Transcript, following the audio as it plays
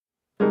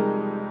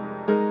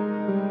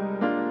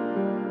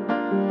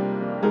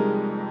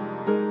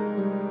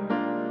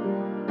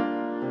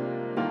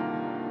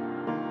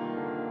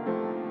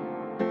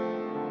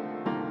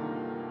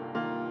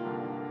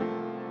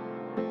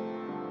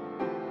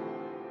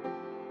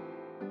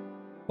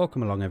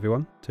Welcome along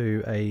everyone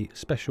to a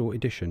special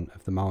edition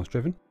of the Miles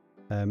Driven.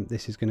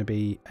 This is going to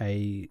be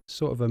a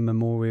sort of a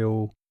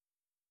memorial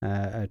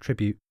a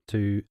tribute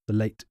to the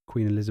late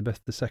Queen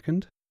Elizabeth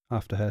II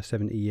after her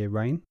 70-year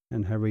reign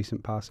and her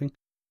recent passing.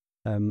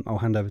 I'll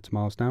hand over to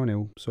Miles now and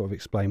he'll sort of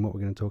explain what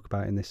we're going to talk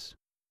about in this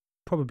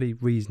probably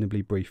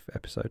reasonably brief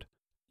episode.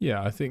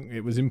 Yeah, I think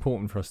it was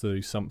important for us to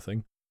do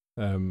something.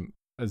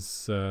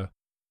 As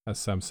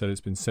Sam said, it's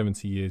been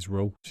 70 years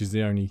rule. She's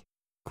the only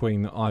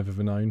queen that I've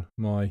ever known.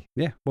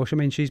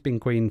 She's been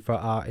queen for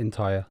our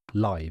entire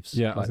lives.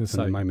 Yeah, I was going to say,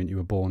 from the moment you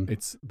were born.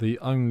 It's the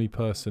only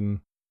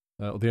person,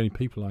 or the only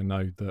people I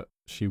know that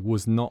she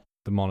was not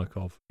the monarch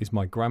of is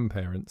my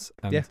grandparents,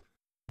 and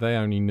they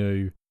only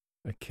knew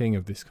a king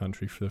of this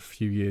country for a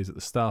few years at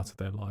the start of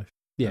their life,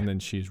 and then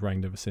she's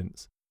reigned ever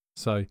since.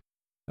 So,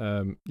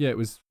 it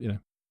was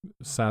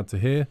sad to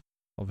hear.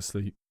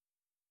 Obviously,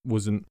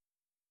 wasn't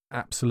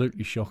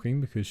absolutely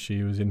shocking because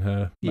she was in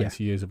her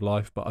later years of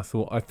life, but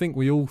I think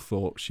we all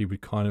thought she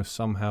would kind of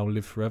somehow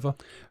live forever.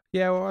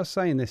 Yeah, well, I was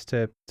saying this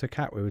to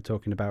Kat, we were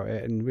talking about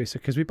it, and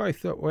because we both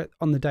thought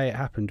on the day it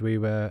happened, we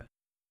were,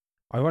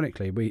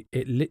 ironically,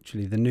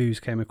 the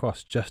news came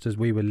across just as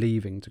we were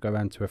leaving to go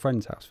round to a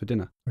friend's house for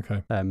dinner.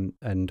 Okay.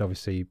 And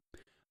obviously,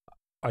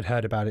 I'd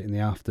heard about it in the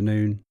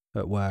afternoon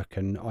at work,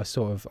 and I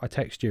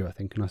texted you, I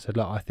think, and I said,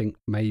 look, I think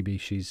maybe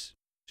she's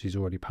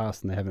already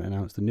passed and they haven't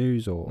announced the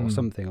news or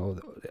something, or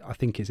I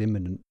think it's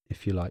imminent,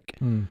 if you like.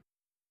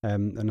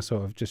 And I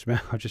sort of just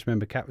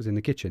remember Kat was in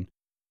the kitchen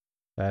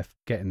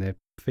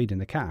feeding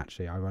the cat,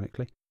 actually,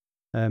 ironically.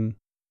 And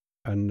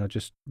I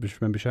just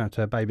remember shouting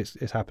to her, babe,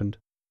 it's happened.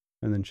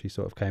 And then she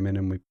sort of came in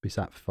and we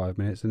sat for 5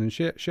 minutes, and then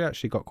she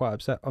actually got quite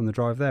upset on the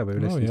drive there. We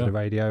were listening to the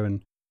radio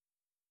and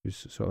we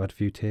sort of had a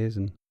few tears.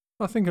 And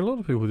I think a lot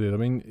of people did. I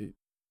mean,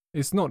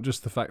 it's not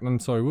just the fact, and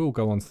I'm sorry, we'll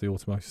go on to the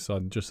automotive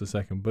side in just a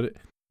second, but it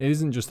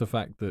isn't just the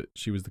fact that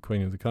she was the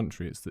queen of the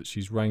country, it's that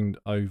she's reigned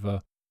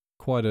over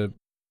quite a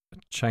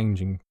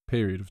changing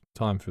period of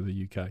time for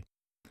the UK.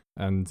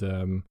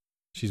 And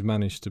she's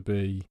managed to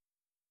be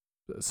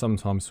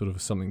sometimes sort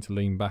of something to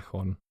lean back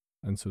on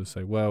and sort of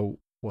say, well,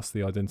 what's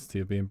the identity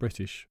of being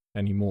British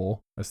anymore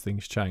as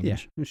things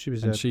change? Yeah,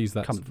 she's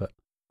that comfort.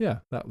 Yeah,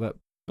 that. But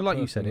like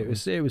you said, it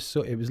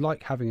was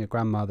like having a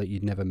grandma that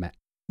you'd never met.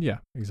 Yeah,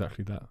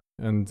 exactly that.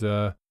 And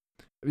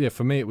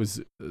for me, it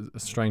was a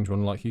strange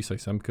one, like you say,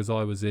 Sam, because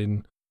I was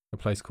in a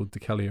place called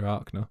Dekelia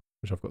Arkna,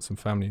 which I've got some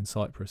family in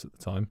Cyprus at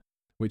the time,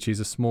 which is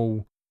a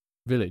small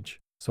village.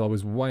 So I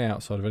was way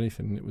outside of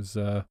anything. It was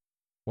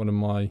one of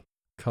my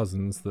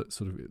cousins that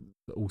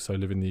also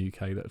live in the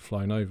UK that had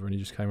flown over, and he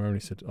just came over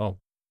and he said, "Oh,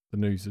 the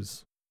news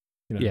has,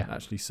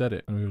 actually said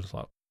it." And we were just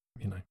like,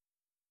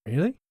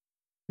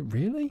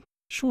 really?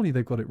 Surely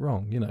they've got it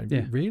wrong,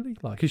 really?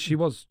 Like, because she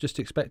was just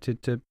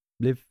expected to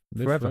live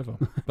forever.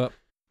 But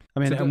I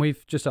mean, and I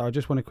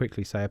just want to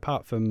quickly say,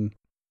 apart from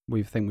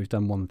we've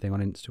done one thing on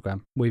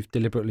Instagram, we've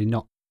deliberately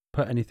not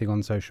put anything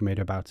on social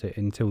media about it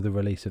until the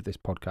release of this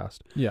podcast.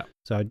 Yeah.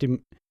 So I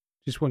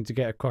just wanted to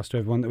get across to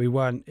everyone that we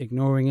weren't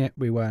ignoring it,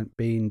 we weren't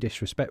being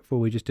disrespectful,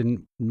 we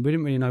didn't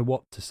really know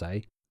what to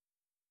say.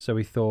 So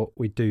we thought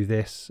we'd do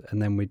this,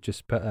 and then we'd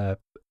just put a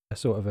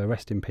sort of a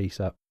rest in peace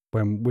up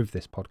with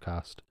this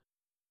podcast.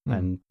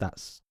 And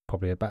that's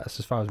probably about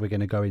as far as we're going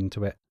to go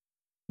into it.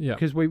 Yeah.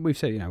 Because we've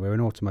said, we're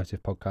an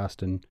automotive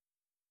podcast and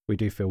we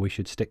do feel we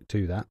should stick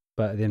to that.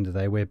 But at the end of the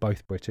day, we're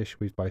both British.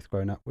 We've both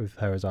grown up with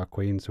her as our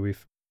queen. So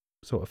we've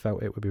sort of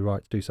felt it would be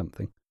right to do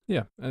something.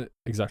 Yeah,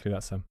 exactly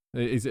that, Sam.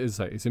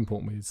 It's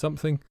important we did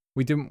something.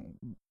 We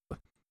didn't.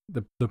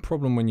 The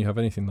problem when you have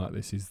anything like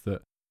this is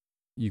that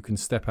you can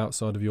step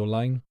outside of your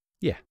lane.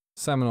 Yeah.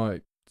 Sam and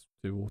I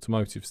do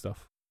automotive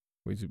stuff.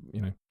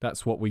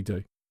 That's what we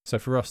do. So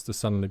for us to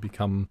suddenly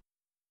become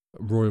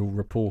royal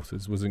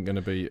reporters wasn't going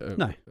to be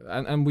no,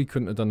 and we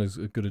couldn't have done as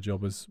good a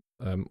job as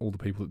all the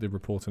people that did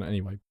reporting it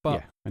anyway.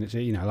 But and it's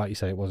like you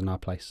said, it wasn't our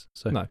place.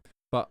 So no,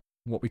 but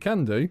what we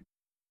can do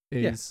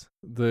is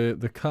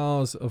the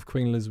cars of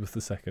Queen Elizabeth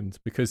II,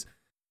 because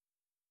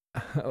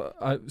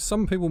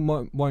some people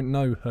won't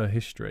know her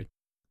history,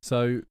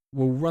 so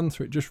we'll run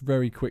through it just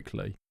very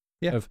quickly.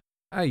 Yeah.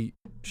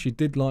 She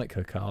did like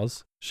her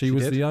cars. She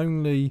was the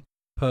only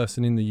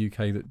person in the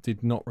UK that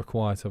did not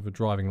require to have a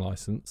driving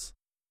license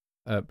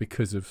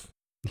because of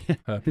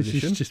her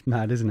position. She's just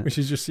mad, isn't it? Which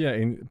is just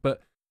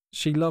but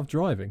she loved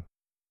driving,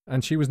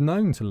 and she was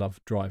known to love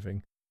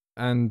driving.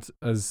 And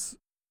as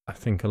I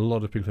think a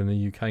lot of people in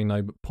the UK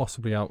know, but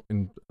possibly out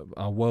in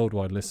our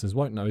worldwide listeners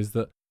won't know, is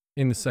that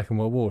in the Second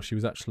World War she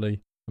was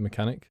actually a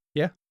mechanic.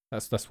 Yeah,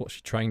 that's what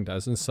she trained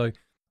as, and so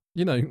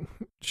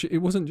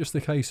it wasn't just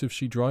the case of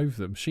she drove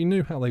them; she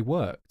knew how they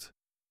worked.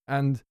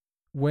 And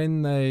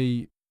when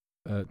they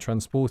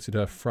transported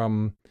her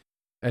from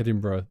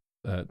Edinburgh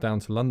down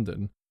to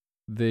London,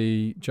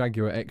 the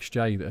Jaguar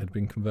XJ that had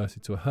been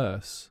converted to a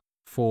hearse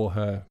for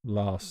her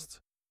last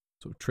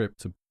sort of trip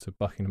to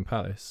Buckingham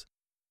Palace,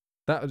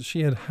 that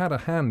she had a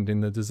hand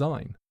in the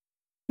design.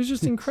 It's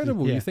just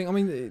incredible. You think,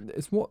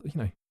 it's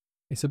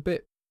it's a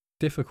bit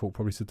difficult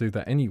probably to do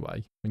that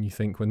anyway, when you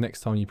think, well, next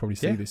time you probably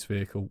see this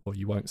vehicle, or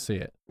you won't see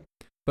it.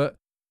 But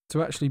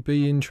to actually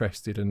be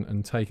interested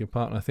and take a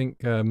part, and I think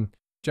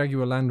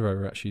Jaguar Land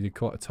Rover actually did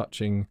quite a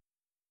touching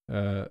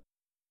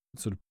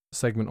sort of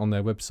segment on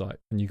their website.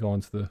 And you go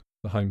onto the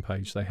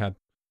homepage, they had,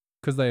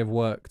 because they have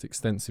worked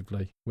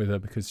extensively with her,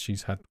 because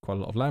she's had quite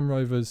a lot of Land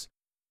Rovers.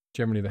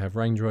 Generally, they have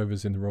Range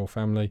Rovers in the royal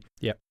family.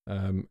 Yep.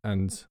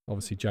 And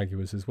obviously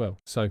Jaguars as well.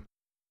 So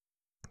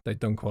they've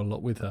done quite a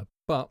lot with her.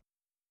 But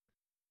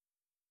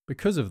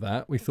because of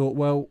that, we thought,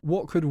 well,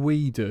 what could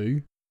we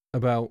do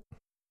about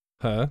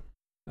her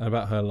and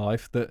about her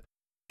life that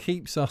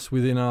keeps us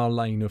within our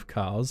lane of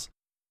cars?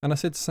 And I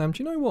said to Sam,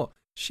 do you know what?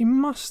 She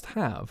must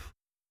have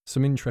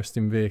some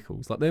interesting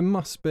vehicles. Like, there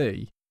must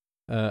be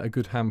a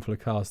good handful of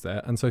cars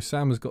there. And so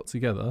Sam has got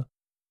together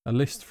a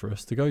list for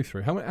us to go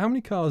through. How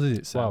many cars is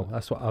it, Sam? Well,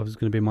 that's what I was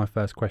going to be my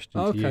first question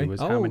to you,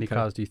 was how many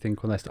cars do you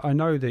think on the list? I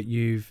know that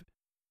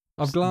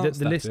I've glanced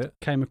at the list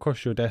came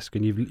across your desk,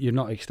 and you've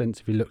not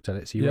extensively looked at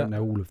it, so you won't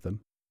know all of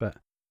them. But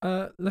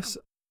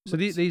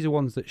these are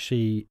ones that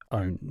she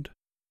owned.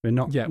 We're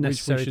not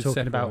necessarily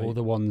talking about all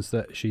the ones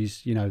that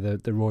she's,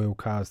 the royal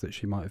cars that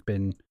she might have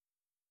been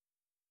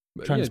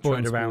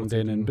transported around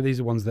in, but these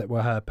are ones that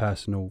were her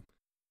personal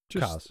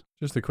cars.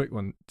 Just a quick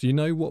one. Do you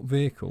know what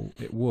vehicle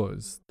it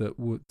was that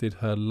did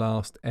her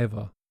last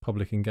ever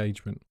public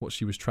engagement? What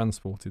she was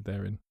transported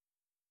there in?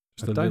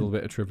 Just a little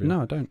bit of trivia.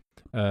 No, I don't.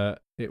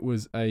 It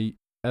was a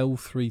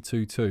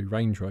L322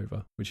 Range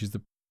Rover, which is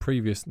the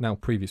previous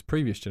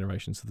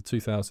generation, so the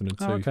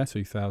 2002 to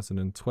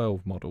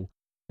 2012 model,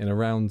 in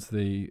around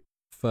the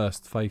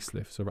first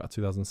facelift, so about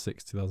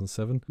 2006,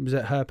 2007. Was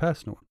it her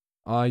personal one?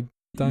 I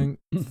don't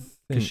think...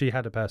 Because she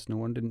had a personal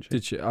one, didn't she?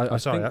 Did she?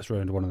 Sorry, that's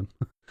ruined one of them.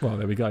 Well,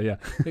 there we go, yeah.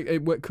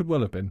 It could well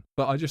have been.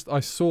 But I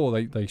saw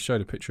they showed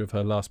a picture of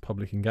her last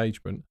public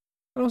engagement,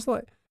 and I was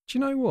like, do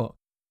you know what?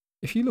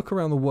 If you look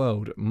around the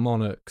world at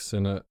monarchs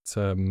and at,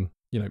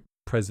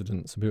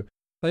 presidents and people,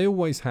 they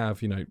always have,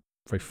 very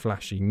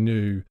flashy,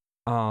 new,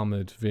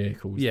 armoured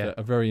vehicles that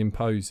are very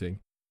imposing.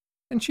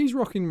 And she's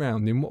rocking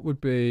around in what would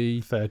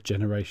be... third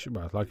generation,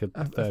 well, like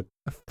a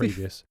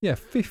previous.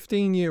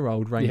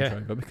 15-year-old Range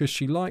Rover, because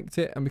she liked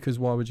it, and because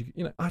why would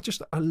you...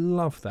 I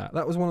love that.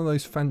 That was one of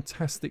those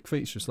fantastic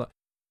features. Like,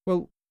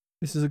 well,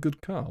 this is a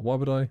good car. Why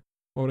would I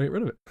get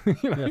rid of it?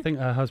 I think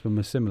her husband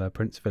was similar.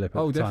 Prince Philip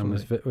at the time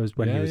was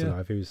when he was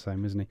alive. He was the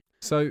same, wasn't he?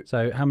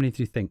 So how many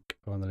do you think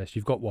are on the list?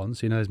 You've got one,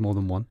 so you know there's more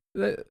than one.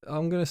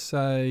 I'm going to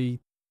say...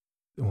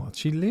 Well,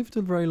 she lived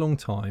a very long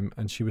time,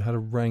 and she had a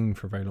reign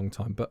for a very long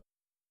time, but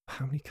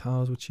how many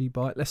cars would she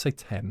buy? Let's say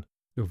 10.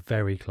 You're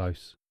very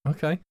close.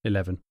 Okay.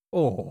 11.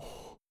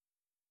 Oh.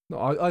 No,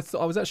 I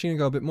was actually going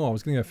to go a bit more. I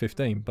was going to go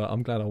 15, but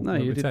I'm glad I went with 10.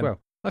 No, you did well.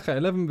 Okay,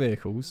 11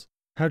 vehicles.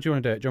 How do you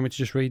want to do it? Do you want me to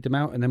just read them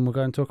out and then we'll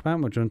go and talk about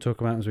them, or do you want to talk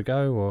about them as we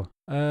go? Or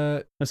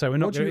we're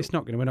not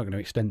going to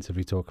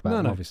extensively talk about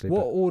them, obviously.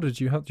 What order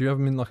do you have? Do you have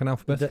them in like an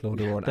alphabetical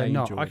order or an age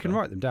order? I can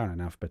write them down in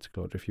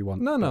alphabetical order if you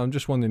want. No, I'm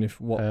just wondering if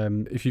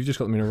you've just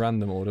got them in a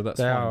random order. That's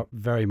they fine. are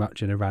very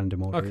much in a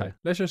random order. Okay,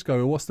 let's just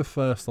go. What's the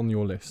first on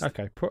your list?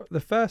 Okay, the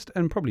first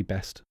and probably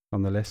best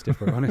on the list, if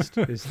we're honest,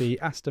 is the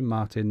Aston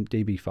Martin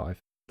DB5.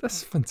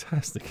 That's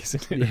fantastic,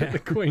 isn't it? Yeah. The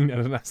Queen had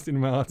an Aston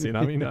Martin.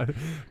 I mean,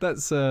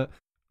 that's.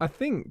 I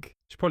think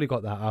she probably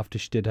got that after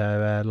she did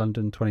her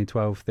London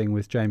 2012 thing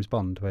with James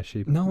Bond, where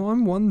she... No,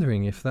 I'm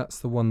wondering if that's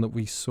the one that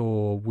we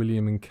saw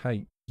William and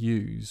Kate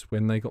use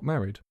when they got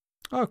married.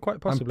 Oh,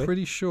 quite possibly. I'm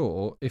pretty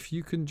sure if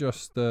you can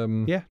just...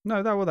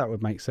 that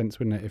would make sense,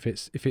 wouldn't it?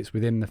 If it's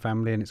within the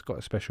family and it's got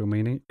a special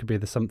meaning, it could be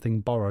the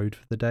something borrowed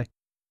for the day.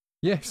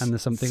 Yes. And the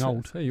something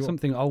old.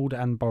 Something old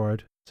and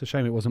borrowed. It's a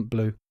shame it wasn't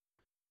blue.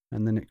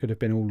 And then it could have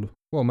been all...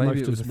 Well,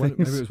 maybe it was one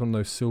of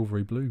those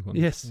silvery blue ones.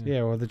 Yes,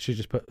 or they should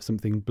just put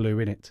something blue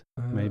in it,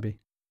 maybe.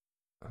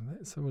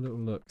 Let's have a little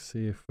look,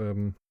 see if...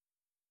 I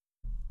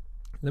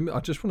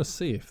just want to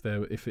see if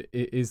it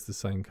is the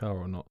same car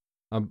or not.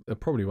 I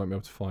probably won't be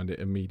able to find it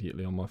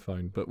immediately on my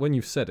phone, but when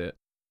you've said it,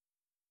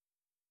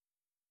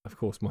 of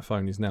course, my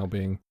phone is now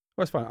being...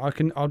 Well, that's fine.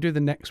 I'll do the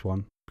next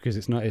one, because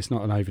it's not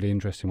an overly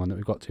interesting one that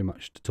we've got too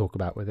much to talk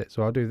about with it.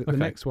 So I'll do the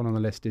next one on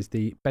the list is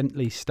the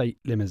Bentley State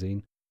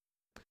Limousine.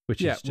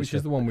 Which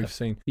is the one we've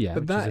seen. Yeah,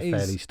 but that is a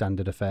fairly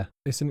standard affair.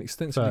 It's an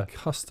extensively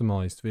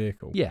customised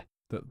vehicle. Yeah.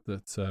 But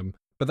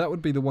that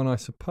would be the one, I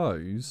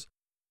suppose,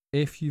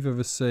 if you've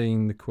ever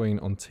seen the Queen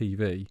on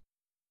TV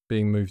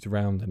being moved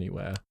around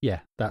anywhere. Yeah,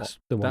 that's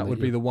the one. That would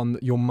be the one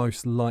that you're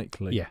most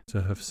likely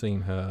to have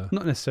seen her.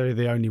 Not necessarily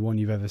the only one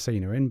you've ever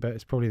seen her in, but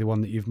it's probably the one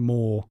that you've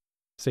more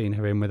seen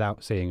her in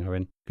without seeing her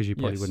in, because you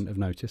probably wouldn't have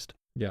noticed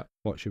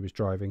what she was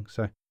driving.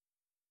 So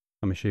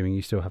I'm assuming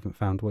you still haven't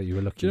found what you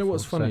were looking for. Do you know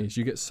what's funny is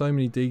you get so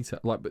many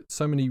but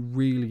so many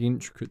really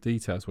intricate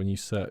details when you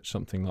search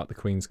something like the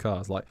Queen's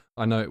cars. Like,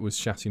 I know it was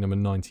chassis number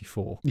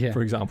 94,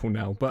 for example,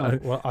 now.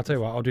 But well, I'll tell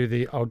you what, I'll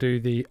do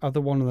the other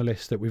one on the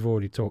list that we've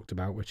already talked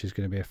about, which is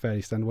going to be a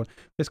fairly standard one.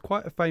 There's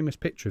quite a famous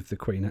picture of the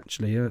Queen,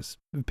 actually. It's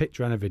a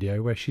picture and a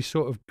video where she's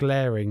sort of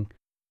glaring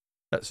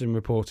at some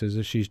reporters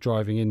as she's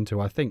driving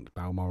into, I think,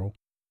 Balmoral.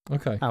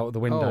 Okay. Out of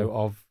the window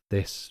of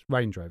this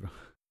Range Rover.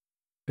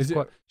 Is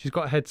it? She's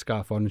got a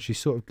headscarf on and she's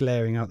sort of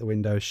glaring out the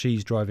window as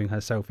she's driving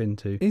herself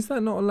into... Is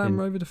that not a Land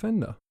Rover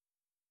Defender?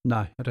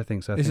 No, I don't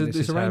think so. It's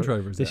a Range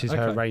Rover, is it? This is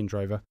her Range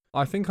Rover.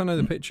 I think I know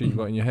the picture you've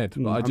got in your head,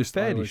 but I'm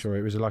fairly sure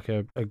it was like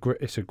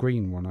it's a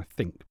green one, I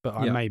think. But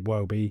I may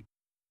well be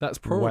that's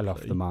probably well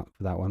off the mark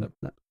for that one.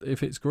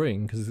 If it's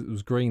green, because it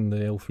was green, the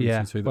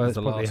L322 that was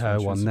the last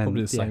her one. Then,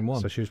 probably the same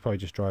one. So she was probably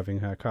just driving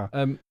her car.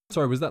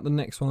 Sorry, was that the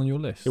next one on your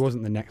list? It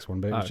wasn't the next one,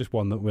 but it was just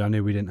one that I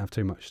knew we didn't have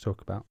too much to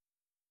talk about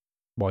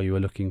while you were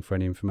looking for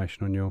any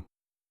information on your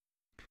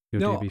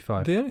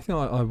DB5. The only thing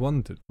I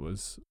wondered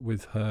was,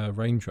 with her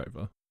Range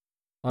Rover,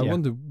 I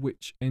wondered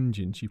which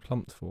engine she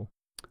plumped for.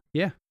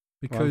 Yeah.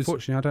 Because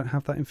unfortunately, I don't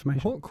have that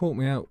information. What caught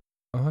me out,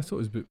 I thought it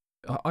was a bit...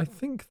 I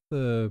think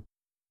I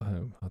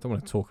don't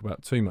want to talk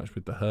about too much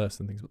with the hearse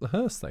and things, but the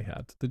hearse they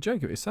had, the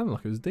Jaguar, it sounded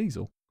like it was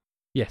diesel.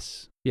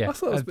 Yes, yeah, I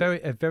thought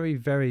a very,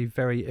 very,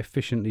 very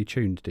efficiently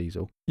tuned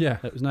diesel. Yeah,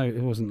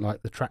 it wasn't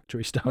like the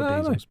tractory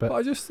style diesels, but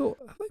I just thought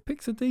they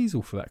picked a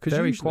diesel for that.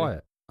 Very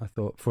quiet, I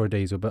thought, for a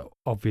diesel, but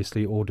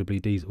obviously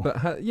audibly diesel. But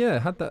had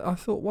that. I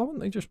thought, why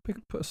wouldn't they just put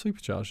a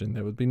supercharger in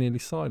there? It would be nearly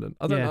silent.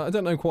 I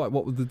don't know quite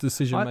what the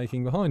decision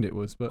making behind it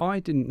was, but I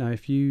didn't know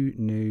if you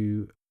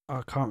knew.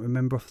 I can't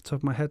remember off the top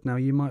of my head now.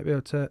 You might be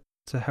able to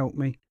help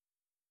me.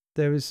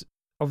 There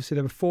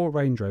were 4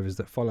 Range Rovers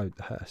that followed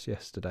the hearse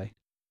yesterday.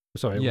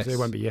 Sorry, it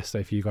won't be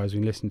yesterday for you guys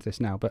who listen to this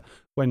now, but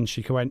when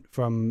she went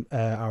from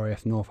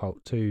RAF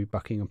Northolt to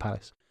Buckingham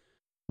Palace,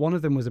 one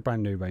of them was a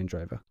brand new Range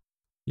Rover.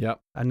 Yeah,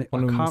 and I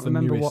can't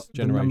remember what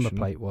the number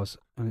plate was,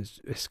 and it's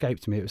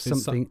escaped me. It was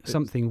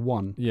something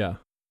 1. Yeah,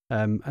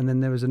 and then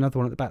there was another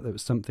one at the back that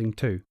was something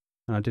 2,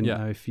 and I didn't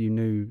know if you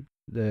knew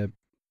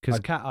because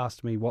Kat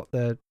asked me what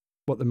the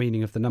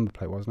meaning of the number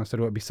plate was, and I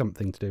said it would be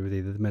something to do with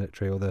either the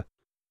military or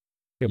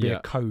it'll be a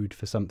code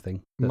for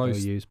something that they'll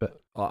use. But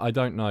I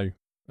don't know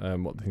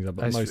what the things are.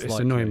 But it's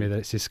annoying me that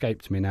it's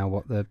escaped me now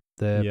what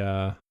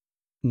the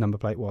number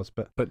plate was.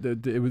 But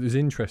it was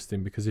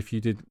interesting because if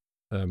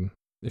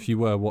you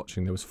were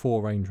watching, there was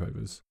 4 Range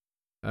Rovers.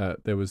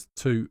 There was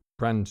 2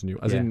 brand new,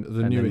 as in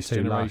the newest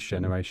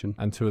generation,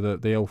 and 2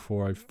 of the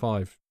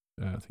L405,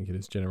 I think it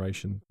is,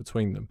 generation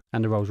between them,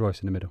 and a Rolls Royce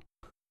in the middle.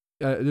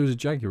 There was a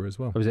Jaguar as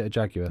well. Oh, was it a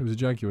Jaguar? It was a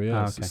Jaguar,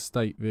 yeah. It's a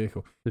state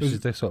vehicle. This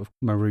is the sort of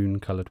maroon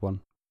coloured one.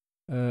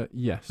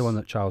 Yes. The one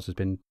that Charles has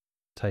been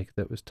taken.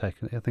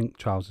 I think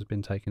Charles has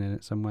been taken in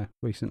it somewhere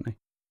recently.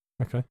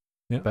 Okay.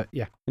 Yeah. But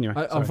yeah. Anyway,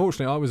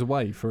 unfortunately, I was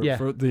away for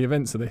the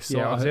events of this.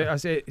 So I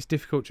say it's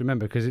difficult to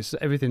remember because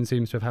everything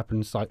seems to have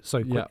happened so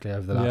quickly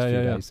over the last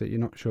few days that you're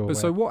not sure. But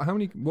so what? How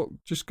many? What?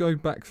 Just go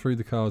back through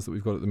the cars that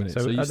we've got at the minute.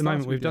 So at the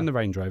moment, we've done the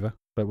Range Rover,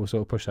 but we'll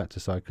sort of push that to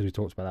side because we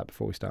talked about that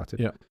before we started.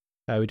 Yeah.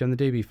 We've done the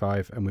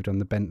DB5 and we've done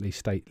the Bentley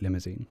State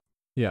Limousine.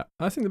 Yeah,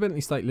 I think the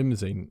Bentley State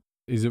Limousine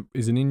is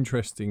an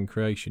interesting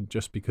creation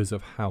just because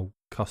of how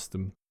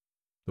custom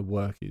the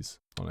work is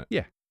on it.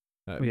 Yeah.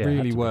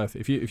 Really worth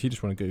it. If you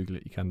just want to Google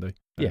it, you can do.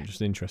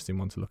 Just an interesting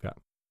one to look at.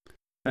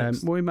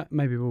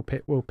 Maybe we'll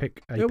pick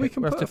a we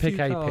can have to pick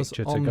a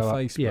picture to go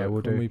Facebook up. Yeah,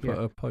 we'll do. We put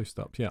a post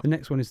up. Yeah. The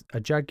next one is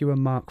a Jaguar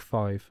Mark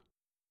V.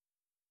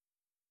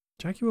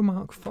 Jaguar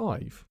Mark V.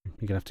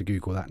 You're gonna have to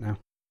Google that now.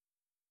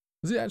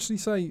 Does it actually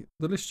say,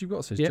 the list you've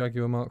got says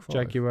Jaguar Mark V?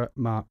 Jaguar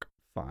Mark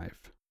V.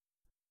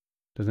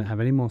 Doesn't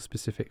have any more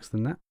specifics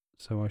than that,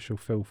 so I shall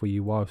fill for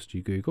you whilst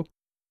you Google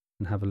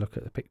and have a look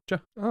at the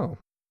picture. Oh,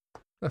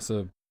 that's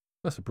a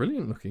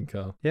brilliant looking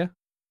car. Yeah.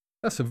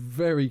 That's a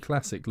very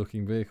classic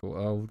looking vehicle.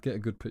 I'll get a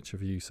good picture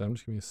for you, Sam.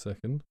 Just give me a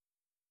second.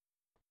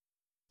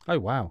 Oh,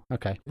 wow.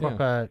 Okay.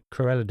 Proper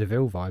Cruella de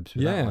Vil vibes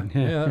with that one.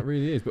 Yeah, that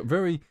really is.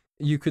 But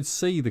you could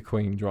see the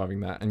Queen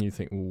driving that and you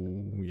think,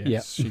 oh,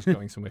 yes, she's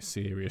going somewhere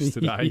serious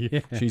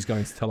today. She's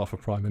going to tell off a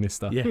Prime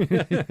Minister.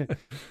 Yeah.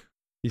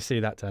 You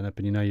see that turn up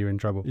and you know you're in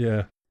trouble.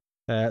 Yeah.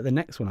 The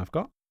next one I've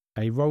got,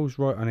 a Rolls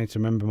Royce. I need to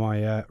remember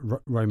my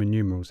Roman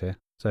numerals here.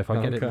 So if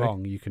I get it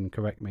wrong, you can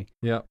correct me.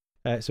 Yeah.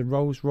 It's a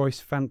Rolls Royce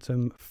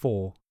Phantom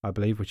 4, I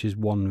believe, which is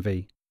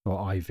 1V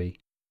or IV.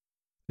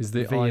 Is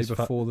the V I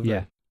before the V?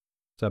 Yeah.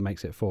 So it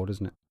makes it 4,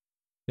 doesn't it?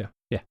 Yeah.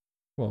 Yeah.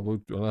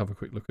 Well, we'll have a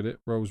quick look at it.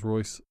 Rolls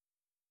Royce.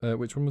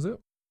 Which one was it?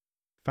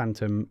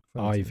 Phantom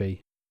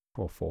IV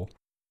or 4.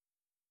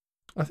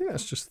 I think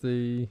that's just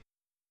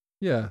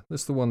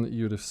that's the one that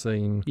you would have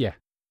seen. Yeah.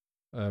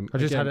 I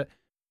just had it.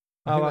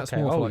 I think that's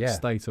more for like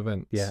state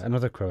events. Yeah,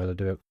 another Cruella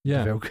de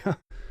Vil.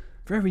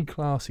 Very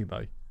classy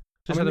though.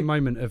 Just had a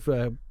moment of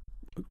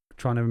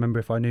trying to remember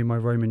if I knew my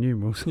Roman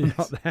numerals or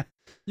not there.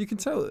 You can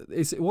tell.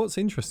 What's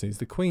interesting is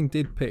the Queen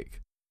did pick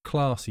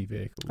classy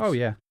vehicles. Oh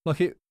yeah.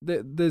 Like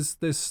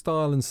there's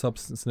style and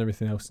substance and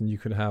everything else, and you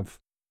could have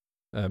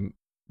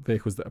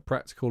vehicles that are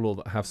practical or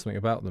that have something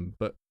about them.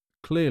 But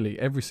clearly,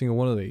 every single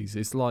one of these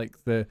is like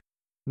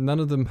none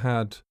of them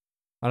had.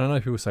 I don't know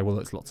if people say, well,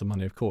 that's lots of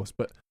money, of course,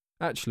 but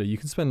actually, you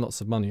can spend lots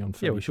of money on.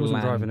 Yeah, well, she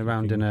wasn't driving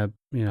around in a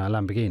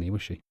Lamborghini,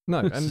 was she? No,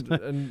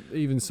 and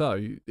even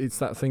so, it's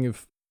that thing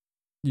of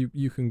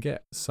you can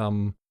get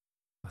some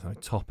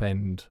top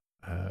end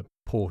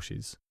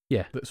Porsches.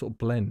 Yeah. That sort of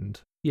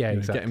blend Yeah, get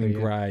exactly. them in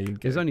grey.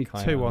 There's only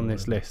two on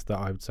this list that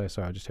I would say.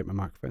 Sorry, I just hit my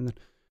microphone then.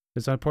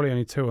 There's probably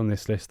only two on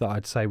this list that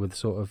I'd say were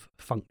sort of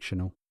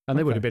functional. And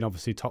they would have been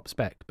obviously top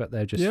spec, but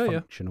they're just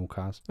functional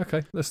cars.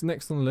 Okay, that's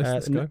next on the list.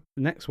 Let's go.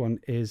 The next one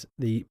is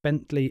the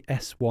Bentley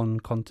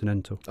S1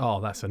 Continental. Oh,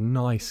 that's a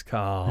nice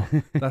car.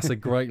 That's a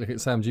great look at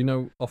Sam. Do you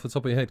know off the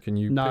top of your head? Can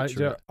you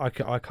picture it?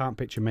 I can't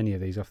picture many of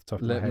these off the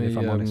top of my head, if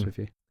I'm honest with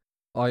you.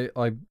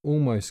 I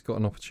almost got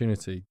an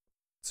opportunity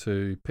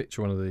to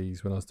picture one of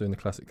these when I was doing the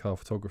classic car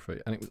photography,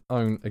 and it was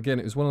owned. Again,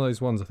 it was one of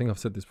those ones. I think I've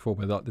said this before,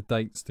 but like the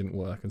dates didn't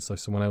work, and so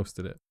someone else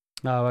did it.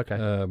 Oh,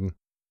 okay.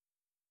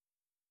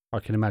 I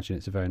can imagine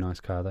it's a very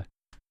nice car, though.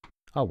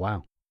 Oh,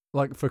 wow!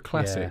 Like for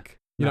classic,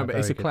 but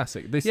it's a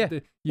classic. This,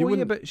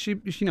 but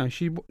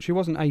she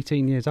wasn't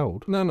 18 years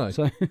old. No.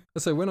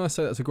 So when I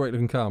say that's a great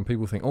looking car, and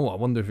people think, oh, I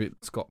wonder if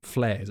it's got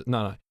flares.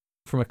 No.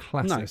 From a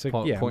classic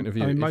point of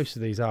view, I mean, most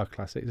of these are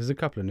classics. There's a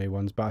couple of new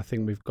ones, but I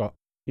think we've got,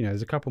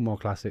 there's a couple more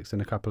classics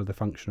and a couple of the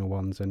functional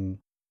ones, and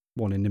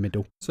one in the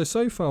middle.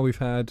 So far we've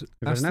had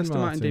an Aston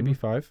Martin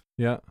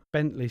DB5,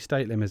 Bentley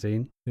State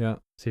Limousine. Yeah.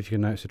 See if you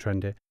can notice a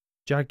trend here.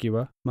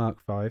 Jaguar Mark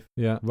V.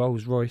 Yeah.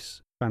 Rolls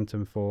Royce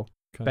Phantom 4.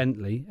 Okay.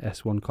 Bentley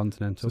S1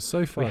 Continental.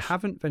 So far we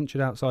haven't ventured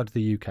outside of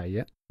the UK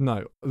yet.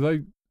 No,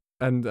 though,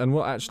 and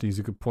what actually is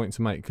a good point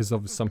to make, because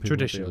some people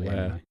traditionally, will be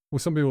aware. Anyway. Well,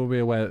 some people will be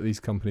aware that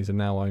these companies are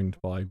now owned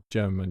by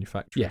German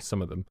manufacturers. Yeah.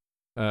 Some of them,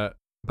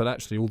 but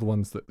actually, all the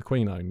ones that the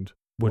Queen owned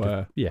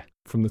were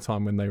from the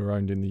time when they were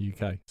owned in the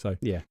UK. So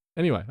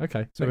Anyway,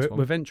 okay. So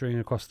we're venturing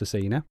across the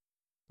sea now.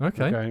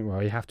 Okay.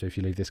 Well, you have to if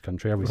you leave this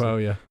country, obviously. Well,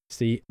 yeah. It's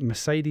the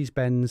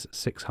Mercedes-Benz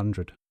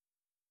 600.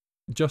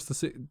 Just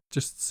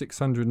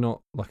 600,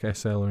 not like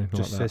SL or anything like that?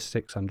 Just says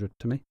 600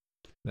 to me.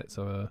 Let's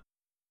have a...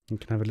 You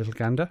can have a little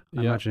gander.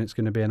 I imagine it's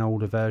going to be an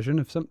older version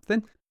of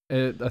something.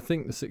 I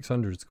think the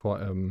 600 is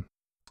quite...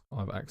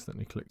 I've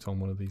accidentally clicked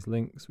on one of these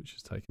links, which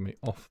has taken me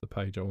off the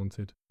page I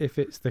wanted. If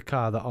it's the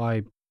car that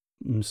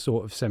I'm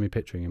sort of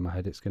semi-picturing in my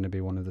head, it's going to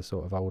be one of the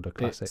sort of older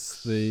classics.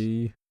 It's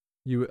the...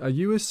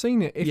 You have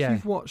seen it if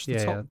you've watched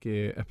the Top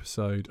Gear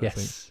episode, I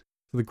think. So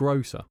the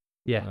Grocer.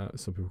 Yeah.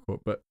 Some people call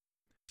it. But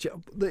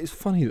it's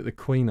funny that the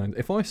Queen owned.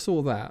 If I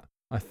saw that,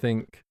 I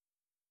think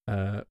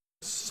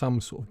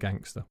some sort of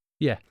gangster.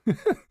 Yeah.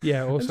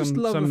 Yeah, or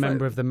some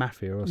member of the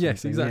mafia or something.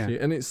 Yes, exactly.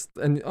 Yeah. And it's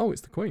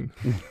the Queen.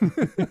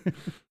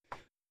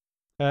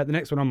 The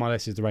next one on my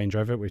list is the Range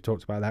Rover. We've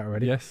talked about that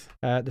already. Yes.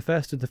 The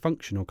first of the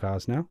functional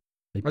cars now.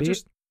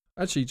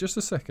 Actually, just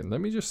a second.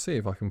 Let me just see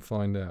if I can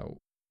find out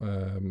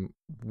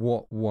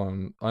what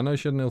one. I know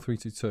she had an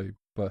L322,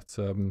 but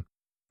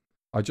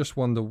I just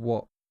wonder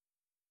what.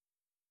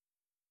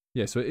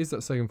 Yeah, so it is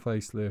that second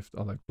facelift.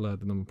 Oh, they blurred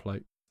the number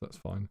plate. That's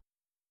fine.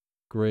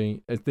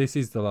 Green. This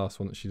is the last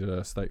one that she did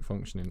her state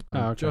function in.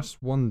 I'm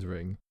just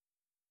wondering.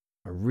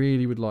 I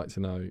really would like to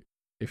know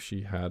if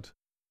she had.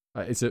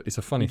 It's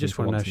a funny. You just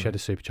want to know if she had a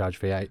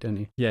supercharged V8, don't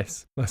you?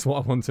 Yes, that's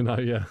what I want to know.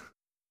 Yeah.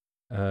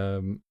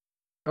 And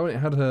it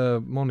had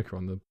her moniker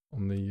on the.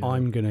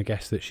 I'm gonna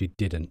guess that she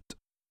didn't.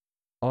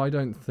 I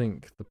don't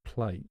think the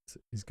plate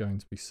is going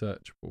to be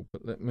searchable,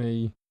 but let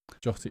me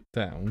jot it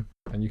down,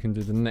 and you can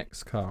do the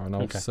next car, and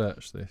I'll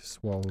search this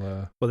while.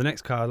 Well, the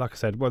next car, like I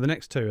said, the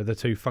next two are the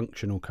two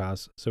functional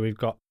cars. So we've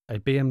got a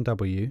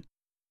BMW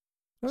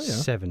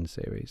 7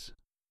 Series.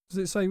 Does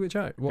it say which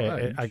age?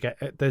 What age?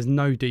 There's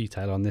no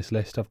detail on this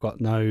list. I've got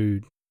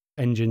no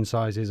engine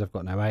sizes. I've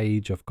got no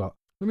age. Let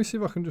me see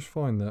if I can just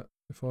find that.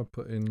 If I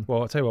put in.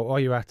 Well, I'll tell you what. While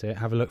you're at it,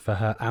 have a look for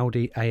her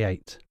Audi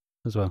A8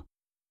 as well.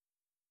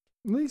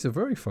 These are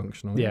very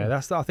functional.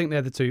 Yeah, I think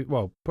they're the two.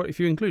 Well, if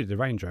you included the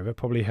Range Rover,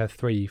 probably her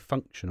three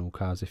functional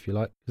cars, if you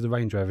like, because the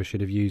Range Rover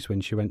should have used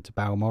when she went to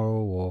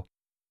Balmoral or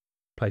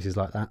places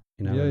like that.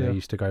 Where they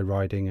used to go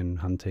riding and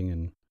hunting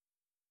and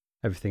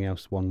everything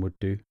else one would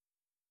do.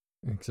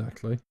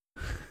 Exactly.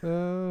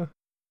 No,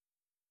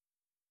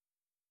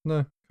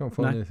 can't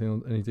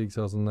find any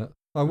details on that.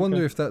 I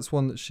wonder if that's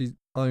one that she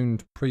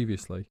owned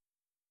previously.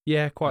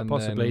 Yeah, quite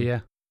possibly. Yeah.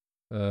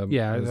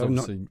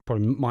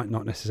 Probably might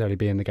not necessarily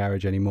be in the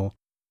garage anymore.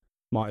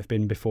 Might have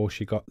been before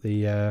she got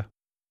the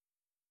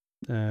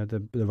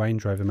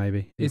Range Rover,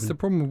 maybe. It's the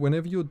problem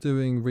whenever you're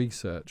doing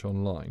research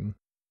online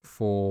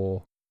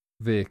for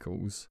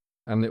vehicles,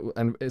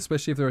 and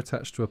especially if they're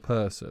attached to a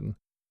person,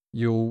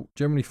 you'll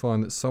generally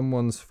find that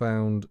someone's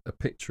found a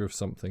picture of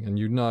something, and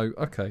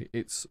okay,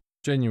 it's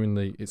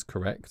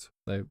correct.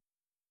 The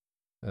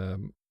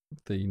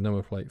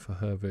number plate for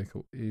her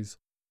vehicle is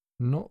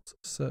not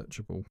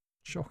searchable.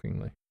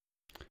 Shockingly.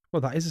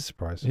 Well, that is a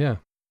surprise. Yeah.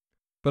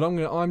 But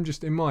I'm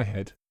just in my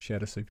head, she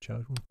had a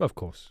supercharged one. Of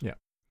course. Yeah.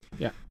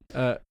 Yeah.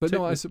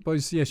 I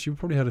suppose, she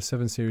probably had a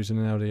 7 Series and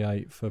an Audi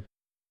 8 for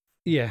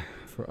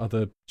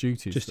other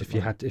duties. Just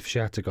if she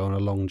had to go on a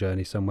long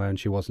journey somewhere and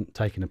she wasn't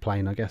taking a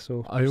plane, I guess,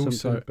 or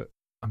something.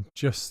 I'm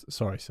just,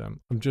 sorry,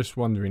 Sam, I'm just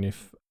wondering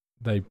if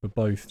they were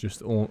both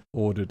just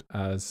ordered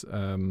as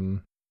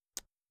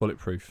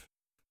bulletproof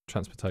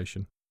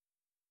transportation.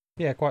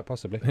 Yeah, quite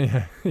possibly.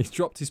 Yeah, he's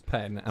dropped his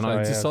pen, and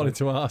I decided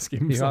to ask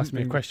him. You asked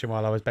me a question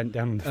while I was bent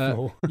down on the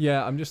floor.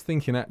 Yeah, I'm just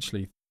thinking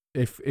actually,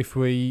 if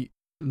we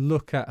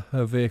look at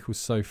her vehicles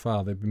so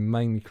far, they've been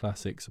mainly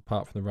classics,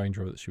 apart from the Range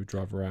Rover that she would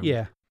drive around.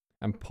 Yeah.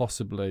 And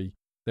possibly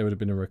there would have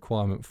been a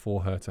requirement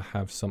for her to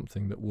have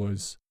something that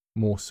was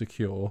more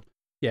secure.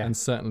 Yeah. And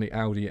certainly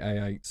Audi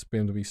A8s,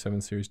 BMW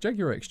 7 Series,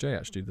 Jaguar XJ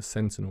actually, the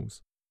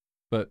Sentinels.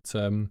 But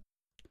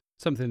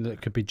something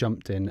that could be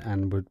jumped in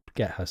and would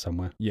get her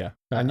somewhere. Yeah.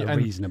 At a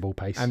reasonable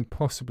pace. And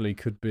possibly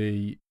could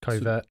be...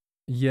 Covert.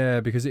 Yeah,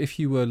 because if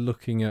you were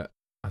looking at,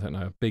 I don't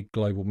know, a big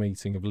global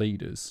meeting of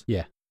leaders...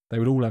 Yeah. They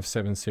would all have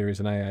 7 Series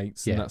and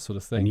A8s and that sort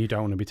of thing. And you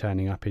don't want to be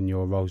turning up in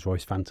your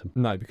Rolls-Royce Phantom.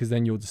 No, because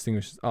then you're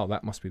distinguished,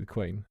 that must be the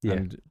Queen. Yeah.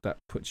 And that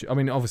puts you... I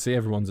mean, obviously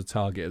everyone's a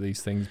target of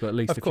these things, but at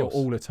least if you're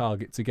all a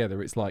target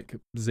together, it's like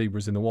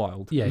zebras in the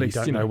wild. Yeah, at least,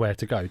 you don't know where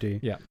to go, do you?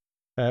 Yeah.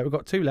 We've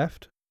got 2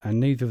 left, and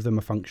neither of them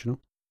are functional.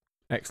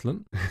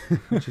 Excellent.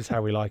 Which is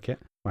how we like it.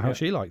 Well, how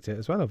she liked it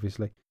as well,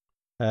 obviously.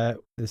 The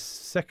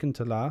second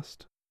to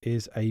last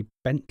is a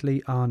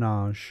Bentley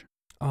Arnage.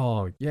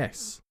 Oh,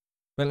 yes.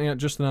 Bentley,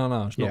 just an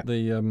Arnage, not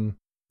the...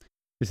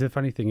 The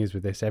funny thing is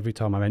with this, every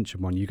time I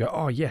mention one, you go,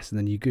 oh, yes, and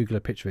then you Google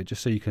a picture of it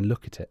just so you can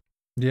look at it.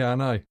 Yeah, I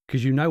know.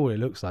 Because you know what it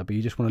looks like, but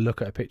you just want to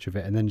look at a ppicture of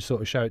it and then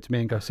sort of show it to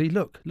me and go, see,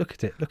 look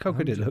at it. Look how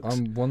good it looks.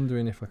 I'm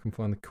wondering if I can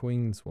find the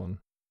Queen's one.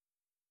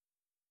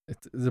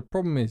 The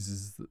problem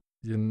is that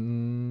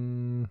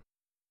you...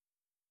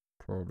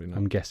 Probably not.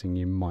 I'm guessing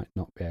you might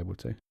not be able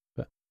to,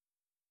 but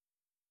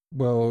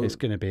well, it's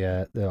going to be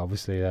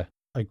obviously a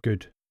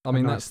good... I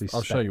mean, I'll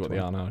show you what the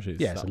Arnage is.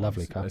 Yeah, it's a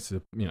lovely car. It's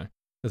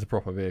a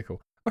proper vehicle.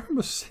 I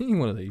remember seeing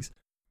one of these.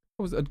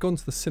 I'd gone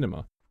to the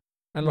cinema,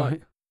 and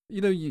like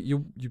you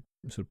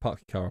sort of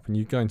park your car up, and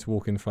you're going to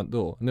walk in the front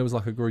door, and there was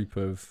like a group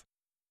of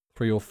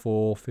 3 or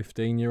 4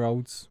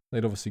 15-year-olds.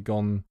 They'd obviously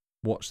gone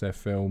watched their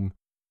film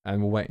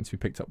and were waiting to be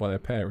picked up by their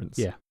parents.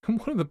 Yeah, and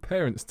one of the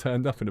parents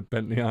turned up in a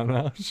Bentley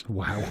Arnage.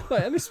 Wow!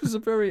 And this was a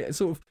very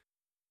sort of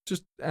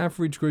just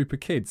average group of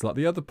kids. Like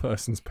the other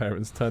person's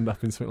parents turned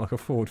up in something like a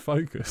Ford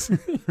Focus.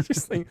 You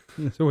just think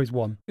there's always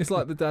one. It's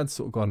like the dad's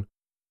sort of gone,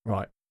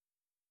 right,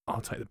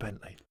 I'll take the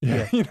Bentley.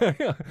 Yeah.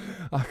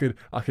 I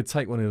could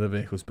take one of the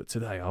vehicles, but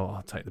today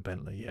I'll take the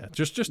Bentley. Yeah,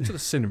 just to the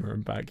cinema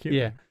and back.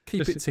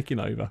 Keep it ticking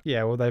over.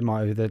 Yeah, well,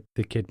 the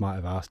kid might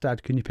have asked,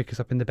 Dad, can you pick us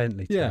up in the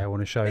Bentley today? I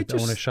want to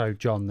show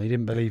John. They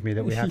didn't believe me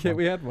that we had one. Yeah,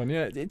 we had one.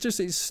 Yeah,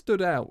 it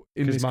stood out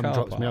in this car Mum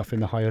drops park. me off in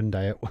the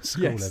Hyundai at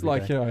school. Yes,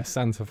 like day. A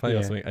Santa Fe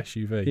or something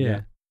SUV.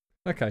 Yeah.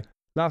 Okay.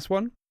 Last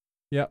one.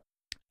 Yep.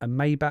 A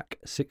Maybach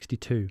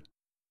 62.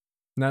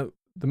 Now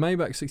the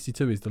Maybach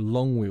 62 is the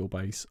long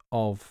wheelbase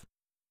of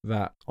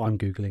that. I'm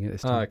Googling it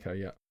this time. Okay,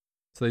 yeah.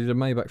 So they did a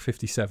Maybach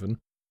 57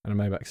 and a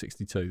Maybach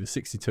 62. The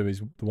 62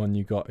 is the one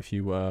you got if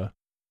you were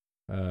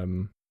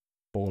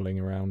balling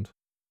around,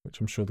 which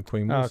I'm sure the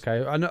Queen was.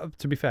 Okay,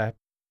 to be fair,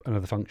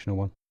 another functional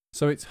one.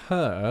 So it's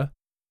her,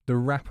 the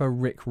rapper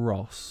Rick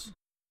Ross,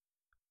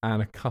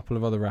 and a couple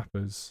of other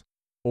rappers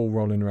all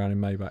rolling around in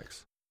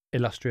Maybachs.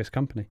 Illustrious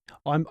company.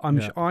 I'm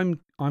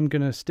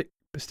going to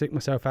stick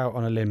myself out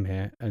on a limb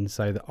here and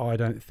say that I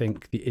don't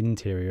think the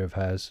interior of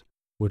hers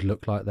would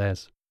look like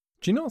theirs.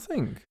 Do you not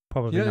think?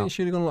 Probably not. Not. Think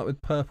she'd have gone like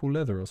with purple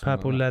leather or something.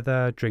 Purple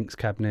leather, drinks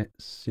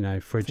cabinets,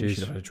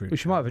 fridges.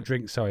 She might have a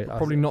drink. Sorry,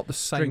 probably not the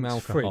same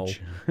alcohol.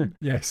 Fridge.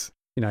 Yes.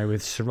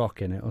 With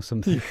Ciroc in it or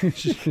something.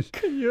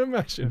 Can you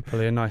imagine?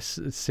 Probably a nice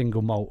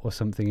single malt or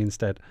something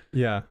instead.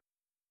 Yeah.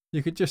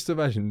 You could just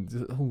imagine,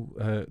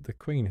 the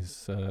Queen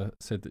has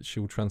said that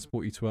she'll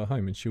transport you to her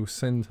home and she'll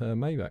send her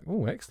Maybach.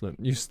 Oh, excellent.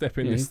 You step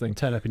in this thing.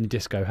 Turn up in your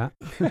disco hat.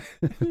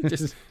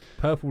 Just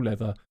purple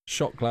leather,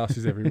 shot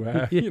glasses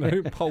everywhere,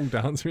 pole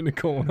dancer in the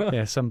corner.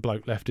 Yeah, some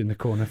bloke left in the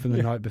corner from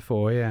the night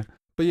before, yeah.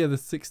 But yeah, the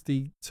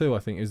 62, I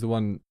think, is the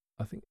one,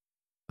 it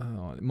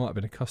might have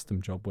been a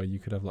custom job where you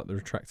could have like the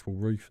retractable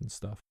roof and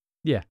stuff.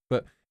 Yeah.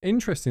 But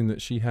interesting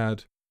that she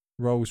had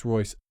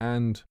Rolls-Royce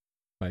and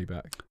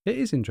Maybach. It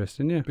is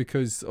interesting, yeah.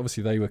 Because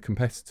obviously they were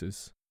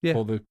competitors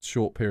for the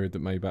short period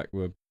that Maybach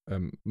were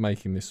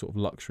making this sort of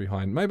luxury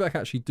high-end. Maybach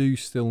actually do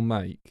still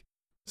make,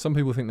 some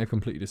people think they've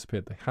completely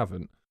disappeared. They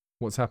haven't.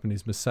 What's happened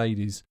is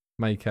Mercedes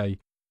make a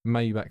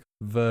Maybach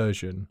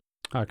version.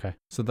 Okay.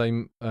 So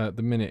they, at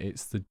the minute,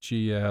 it's the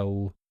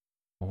GL,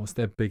 what's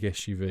their big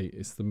SUV?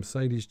 It's the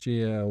Mercedes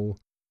GL,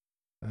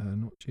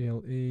 not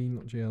GLE,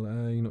 not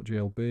GLA, not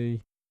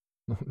GLB,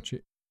 not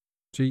GL.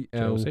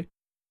 GLC?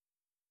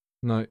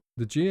 No,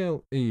 the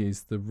GLE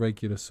is the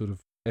regular sort of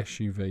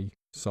SUV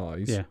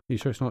size. Yeah. You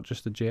sure it's not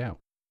just the GL?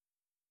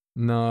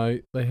 No,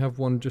 they have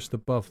one just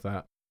above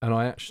that. And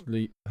I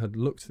actually had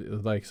looked at it the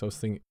other day because I was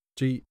thinking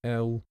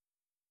GL.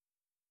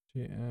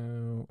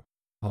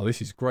 Oh,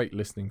 this is great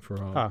listening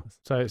for our.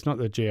 So it's not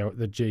the G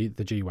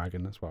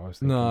wagon. That's what I was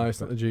thinking. No,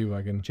 it's not the G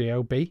wagon.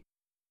 GLB?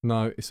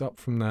 No, it's up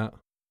from that.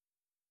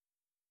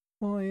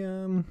 Why?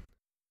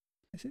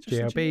 Is it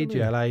just GLB,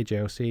 GLA,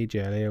 GLC,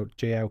 GLL,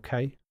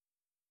 GLK?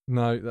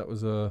 No, that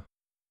was a.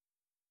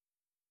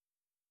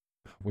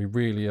 We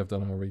really have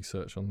done our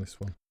research on this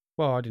one.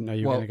 Well, I didn't know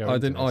you were going to go. I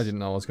didn't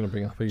know I was going to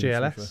bring up either.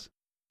 GLS.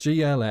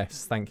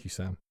 GLS. Thank you,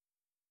 Sam.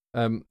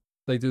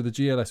 They do the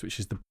GLS, which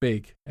is the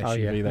big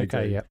SUV they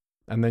do. Yeah.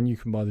 And then you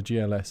can buy the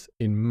GLS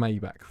in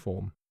Maybach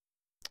form.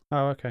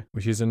 Oh, okay.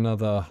 which is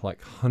another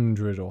like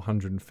 100 or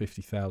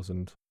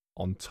 150,000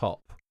 on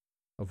top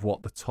of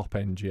what the top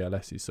end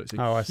GLS is. So it's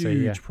a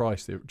huge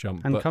price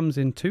jump. And comes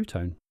in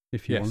two-tone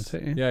if you want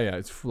it. Yeah.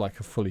 It's like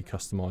a fully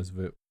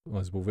customizable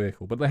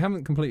vehicle. But they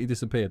haven't completely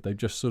disappeared. They've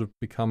just sort of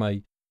become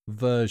a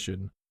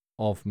version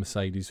of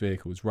Mercedes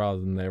vehicles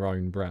rather than their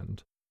own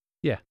brand.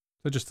 Yeah.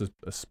 So just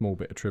a small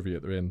bit of trivia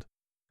at the end.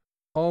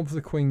 Of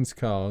the Queen's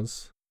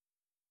cars,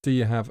 do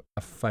you have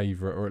a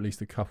favourite, or at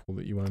least a couple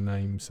that you want to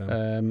name,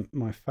 Sam?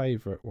 My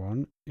favourite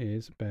one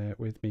is, bear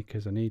with me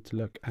because I need to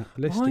look at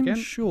the list I'm again.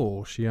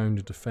 sure she owned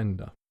a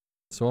Defender.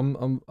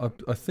 So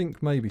I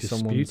think maybe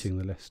someone's disputing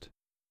the list.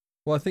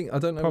 Well, I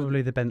don't know.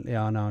 Probably the Bentley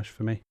Arnage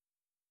for me.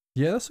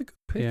 Yeah, that's a good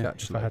pick,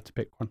 actually. If I had to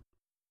pick one.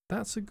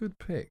 That's a good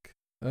pick.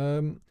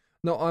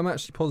 No, I'm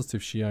actually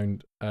positive she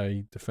owned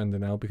a Defender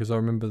now, because I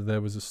remember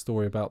there was a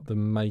story about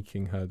them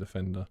making her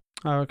Defender.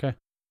 Oh, okay.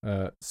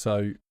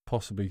 So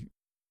possibly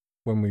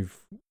when we've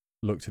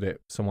looked at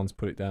it, someone's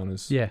put it down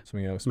as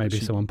something else. Maybe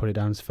someone put it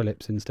down as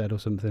Phillips instead or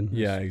something.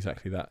 Yeah,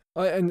 exactly that.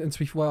 And to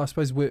be fair, I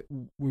suppose we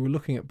were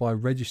looking at by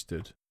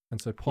registered, and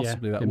so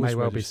possibly that was may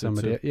well be registered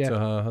somebody to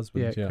her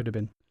husband. Yeah, it could have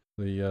been.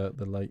 The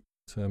late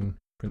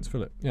Prince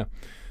Philip. Yeah.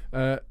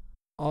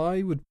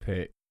 I would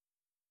pick.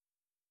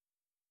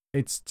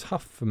 It's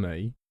tough for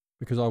me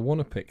because I want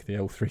to pick the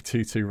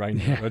L322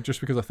 Range Rover just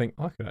because I think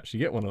I could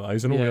actually get one of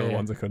those, and all the other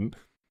ones I couldn't.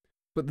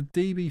 But the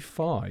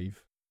DB5.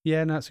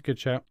 Yeah, no, that's a good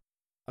shout.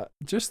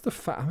 Just the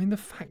fact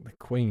the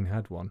Queen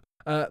had one.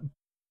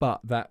 But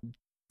that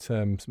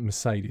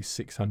Mercedes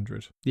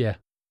 600. Yeah.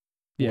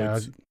 Yeah,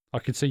 I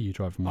could see you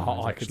driving one.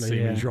 I could see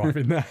me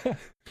driving that.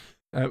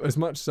 As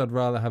much as I'd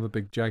rather have a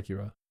big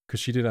Jaguar, because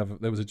she did have,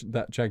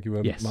 that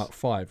Jaguar Mark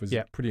 5 was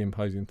a pretty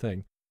imposing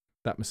thing.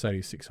 That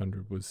Mercedes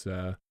 600 was,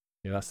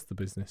 that's the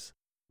business.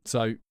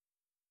 So,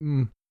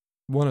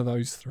 one of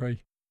those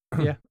three.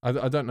 Yeah.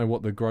 I don't know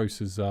what the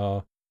grosses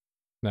are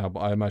now,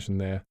 but I imagine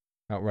they're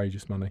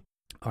outrageous money.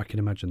 I can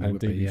imagine they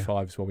would be,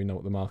 DB5s, well, we know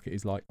what the market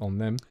is like on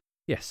them.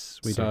 Yes,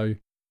 we do.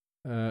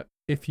 So,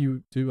 if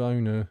you do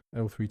own a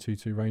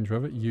L322 Range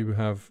Rover, you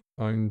have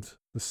owned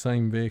the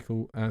same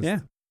vehicle as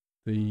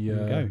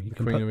the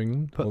Queen of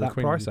England. Put that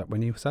price up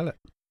when you sell it.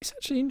 It's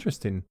actually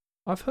interesting.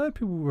 I've heard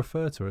people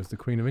refer to her as the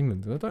Queen of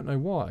England, and I don't know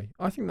why.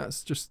 I think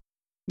that's just...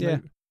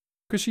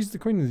 because she's the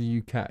Queen of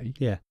the UK.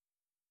 Yeah.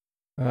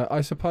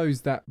 I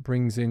suppose that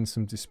brings in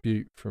some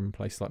dispute from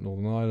places like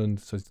Northern Ireland,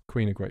 so it's the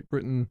Queen of Great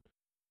Britain,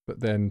 but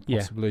then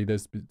possibly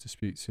there's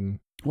disputes in...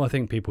 Well, I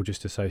think people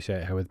just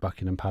associate her with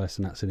Buckingham Palace,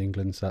 and that's in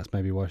England, so that's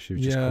maybe why she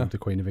was just called the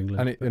Queen of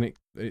England. And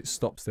it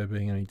stops there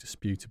being any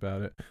dispute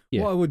about it.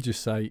 Yeah. What I would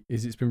just say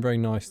is it's been very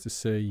nice to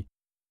see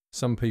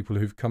some people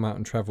who've come out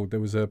and travelled.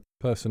 There was a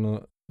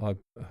person I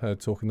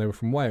heard talking, they were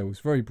from Wales,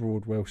 very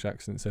broad Welsh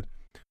accent, said,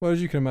 well,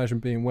 as you can imagine,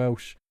 being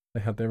Welsh,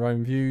 they had their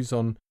own views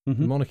on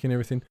the monarchy and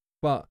everything,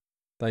 but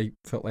they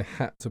felt they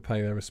had to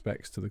pay their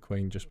respects to the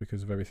Queen just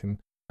because of everything.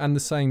 And the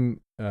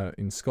same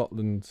in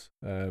Scotland,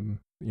 what's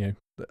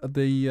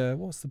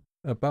the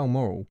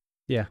Balmoral?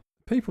 Yeah.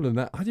 People in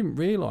that, I didn't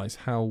realise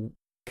how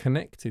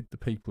connected the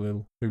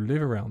people who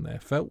live around there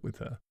felt with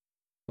her.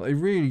 Like, they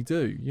really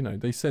do. You know,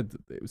 they said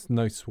that it was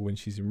noticeable when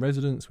she's in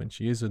residence, when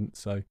she isn't.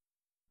 So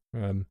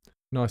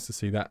nice to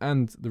see that.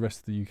 And the rest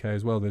of the UK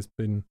as well. There's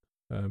been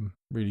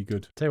really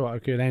good. Tell you what, I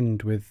could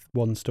end with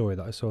one story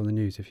that I saw on the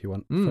news if you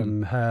want.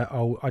 From her,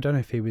 I don't know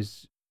if he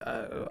was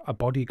a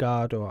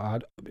bodyguard or,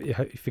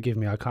 forgive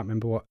me, I can't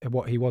remember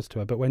what he was to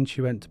her, but when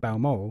she went to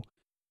Balmoral,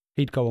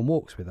 he'd go on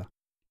walks with her.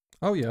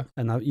 Oh, yeah.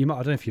 And I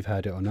don't know if you've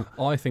heard it or not.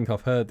 I think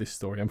I've heard this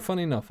story. And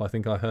funny enough, I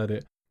think I heard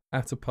it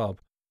at a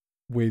pub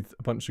with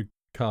a bunch of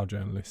car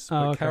journalists.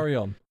 But carry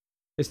on.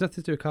 It's nothing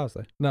to do with cars,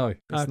 though. No,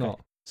 it's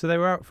not. So they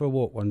were out for a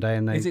walk one day,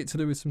 and Is it to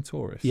do with some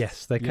tourists?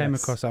 Yes, they came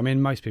across. I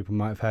mean, most people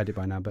might have heard it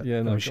by now, but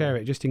I'll share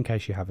it just in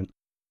case you haven't.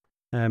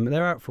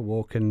 They're out for a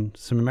walk, and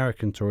some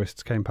American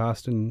tourists came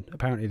past, and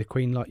apparently the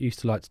Queen used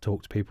to like to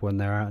talk to people when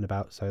they're out and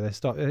about. So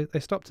they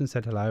stopped and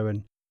said hello,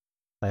 and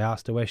they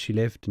asked her where she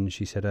lived, and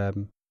she said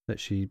that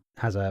she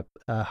has a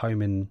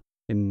home in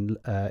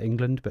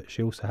England, but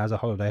she also has a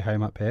holiday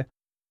home up here.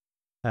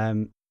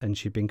 And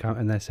she'd been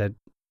and they said,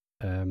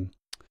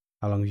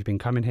 how long have you been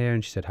coming here?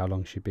 And she said how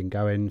long she'd been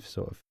going,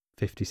 sort of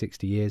 50,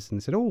 60 years. And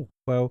they said, oh,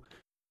 well,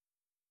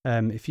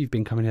 if you've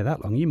been coming here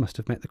that long, you must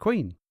have met the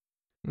Queen.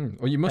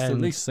 Well, you must have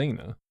at least seen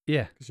her.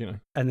 Yeah.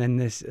 And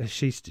then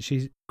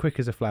she's quick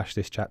as a flash,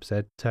 this chap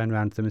said, turned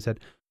around to them and said,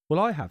 well,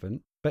 I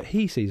haven't, but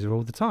he sees her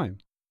all the time.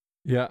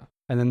 Yeah.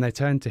 And then they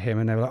turned to him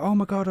and they were like, oh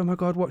my God,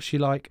 what's she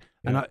like?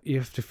 Yeah. And you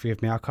have to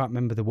forgive me, I can't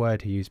remember the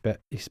word he used,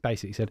 but he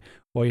basically said,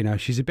 well,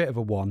 she's a bit of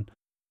a one,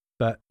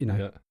 but,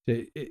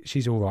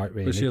 she's all right,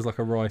 really. But she has like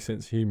a wry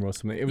sense of humour or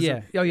something. It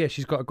was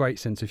she's got a great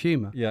sense of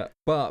humour. Yeah,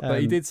 but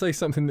he did say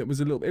something that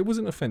was it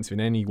wasn't offensive in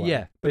any way.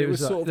 Yeah, but it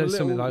was sort of a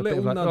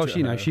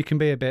little she can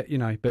be a bit,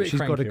 but she's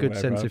got a good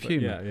sense of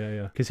humour.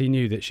 Yeah. Because he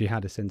knew that she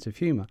had a sense of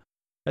humour.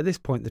 At this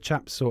point, the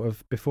chap sort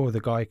of, before the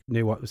guy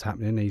knew what was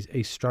happening,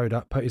 he strode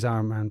up, put his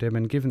arm around him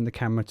and given the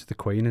camera to the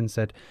Queen and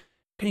said,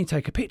 can you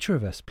take a picture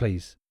of us,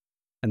 please?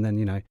 And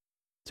then,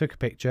 took a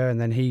picture, and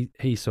then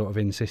he sort of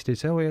insisted,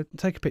 so we'll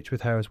take a picture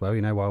with her as well,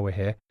 while we're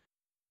here.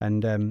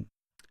 And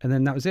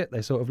then that was it.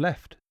 They sort of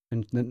left,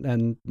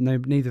 and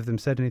neither of them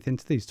said anything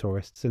to these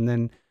tourists. And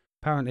then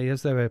apparently,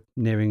 as they were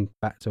nearing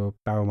back to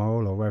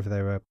Balmoral or wherever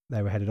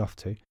they were headed off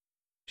to,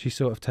 she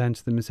sort of turned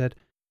to them and said,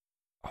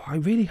 "Oh, I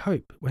really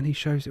hope when he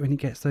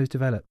gets those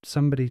developed,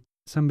 somebody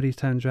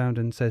turns around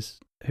and says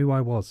who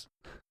I was.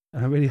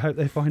 And I really hope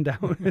they find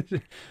out."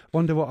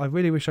 I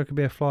really wish I could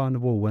be a fly on the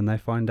wall when they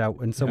find out,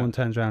 when someone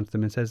turns around to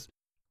them and says,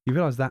 "You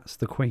realise that's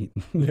the Queen."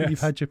 Yes. You've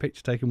had your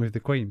picture taken with the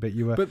Queen, but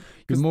you're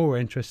more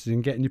interested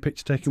in getting your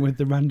picture taken with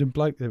the random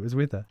bloke that was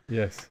with her.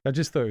 Yes. I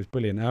just thought it was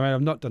brilliant. I mean,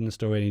 I've not done the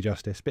story any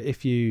justice, but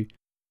if you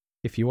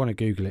want to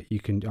Google it, you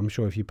can. I'm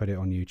sure if you put it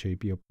on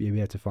YouTube, you'll be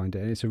able to find it.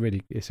 And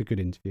it's a good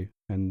interview,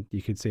 and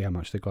you can see how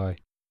much the guy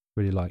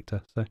really liked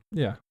her. So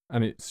yeah,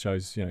 and it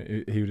shows he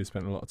would have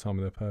spent a lot of time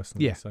with her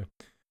personally. Yeah. So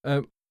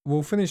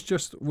we'll finish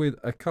just with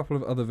a couple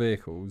of other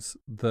vehicles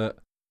that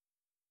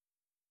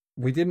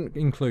we didn't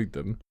include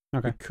them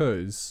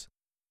because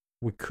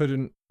we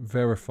couldn't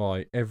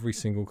verify every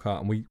single car,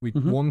 and we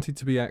wanted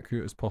to be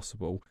accurate as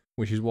possible,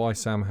 which is why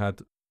Sam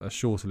had a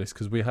shorter list,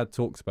 because we had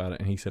talked about it,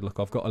 and he said, "Look,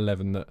 I've got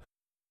 11 that."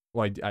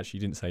 Well, actually,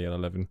 you didn't say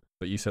 11,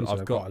 but you said,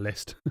 I've got a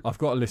list. I've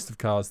got a list of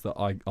cars that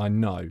I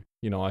know,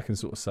 I can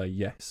sort of say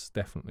yes,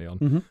 definitely on.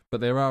 Mm-hmm.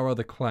 But there are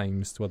other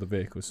claims to other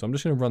vehicles, so I'm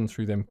just going to run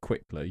through them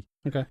quickly.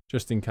 Okay.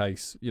 Just in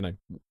case,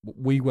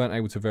 we weren't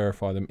able to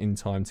verify them in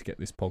time to get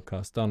this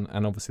podcast done,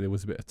 and obviously there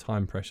was a bit of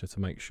time pressure to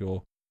make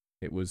sure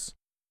it was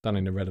done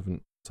in a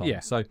relevant time.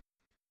 Yeah. So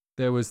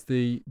there was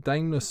the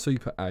Daimler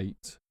Super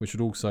 8, which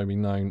would also be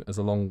known as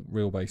a long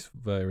wheelbase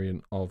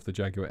variant of the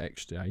Jaguar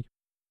XJ.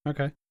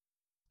 Okay.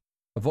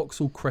 A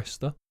Vauxhall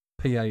Cresta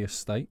PA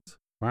Estate.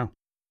 Wow.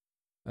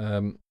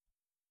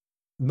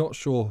 Not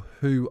sure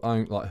who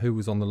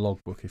was on the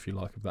logbook, if you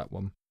like, of that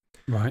one.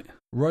 Right.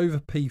 Rover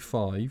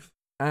P5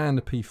 and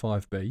a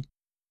P5B.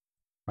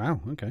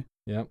 Wow. Okay.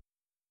 Yeah.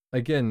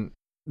 Again,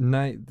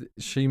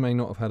 she may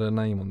not have had her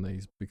name on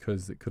these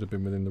because it could have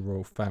been within the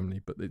royal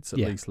family, but it's at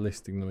least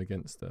listing them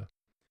against her.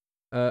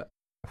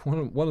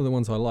 One of the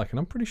ones I like, and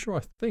I'm pretty sure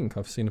I think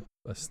I've seen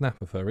a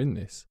snap of her in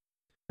this,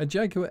 a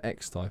Jaguar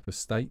X-Type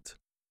Estate.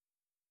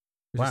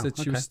 She said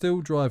she was still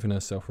driving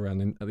herself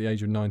around at the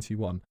age of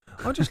 91.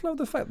 I just love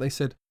the fact they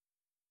said,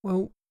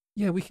 well,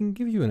 yeah, we can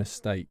give you an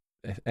estate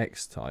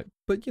X-Type,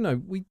 but,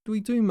 we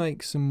do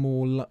make some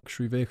more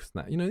luxury vehicles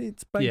than that.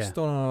 It's based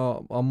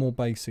on our more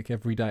basic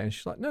everyday. And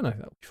she's like, no, that'll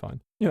be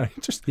fine.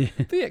 Just the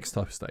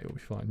X-Type estate will be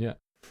fine, yeah.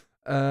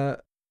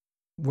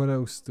 What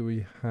else do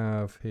we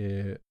have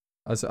here?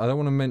 I don't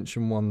want to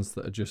mention ones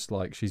that are just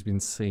like she's been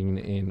seen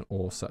in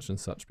or such and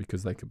such,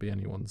 because they could be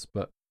anyone's,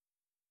 but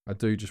I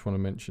do just want to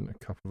mention a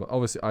couple of...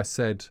 Obviously, I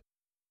said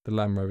the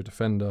Land Rover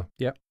Defender.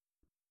 Yep.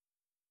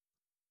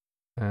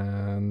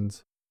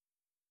 And...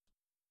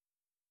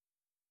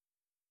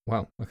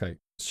 Wow, okay.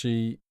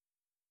 She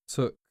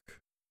took...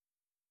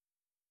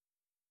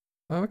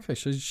 Oh, okay,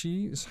 so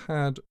she's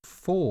had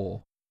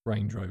 4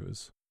 Range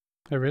Rovers.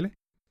 Oh, really?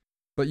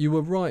 But you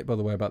were right, by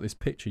the way, about this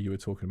picture you were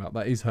talking about.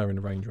 That is her in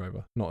a Range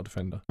Rover, not a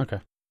Defender.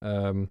 Okay.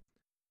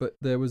 But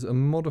there was a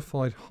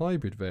modified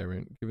hybrid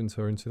variant given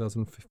to her in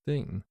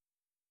 2015.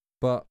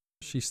 But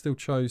she still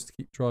chose to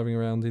keep driving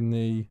around in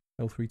the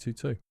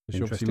L322.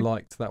 She obviously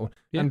liked that one.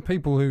 Yeah. And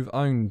people who've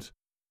owned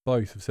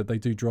both have said they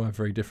do drive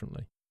very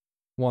differently.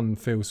 One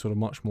feels sort of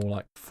much more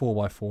like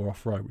 4x4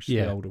 off-road, which is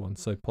the older one.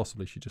 So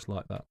possibly she just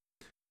liked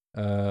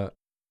that.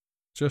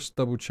 Just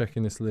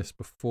double-checking this list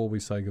before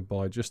we say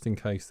goodbye, just in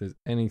case there's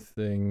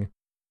anything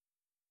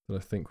that I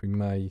think we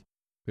may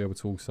be able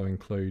to also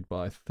include. But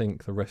I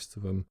think the rest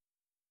of them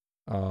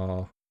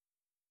are...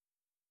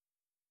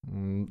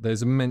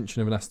 there's a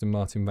mention of an Aston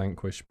Martin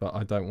Vanquish, but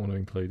I don't want to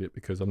include it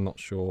because I'm not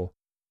sure.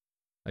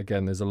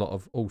 Again, there's a lot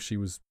of, she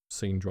was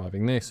seen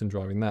driving this and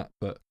driving that,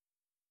 but,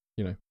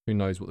 who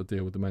knows what the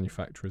deal with the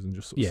manufacturers, and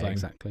just sort of saying,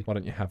 exactly. Why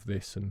don't you have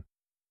this and,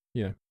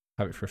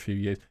 have it for a few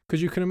years?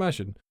 Because you can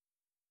imagine,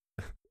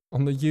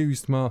 on the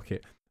used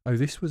market,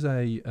 this was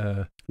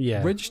a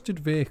registered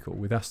vehicle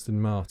with Aston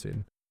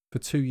Martin for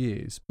 2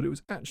 years, but it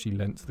was actually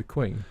lent to the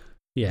Queen.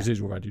 Yeah.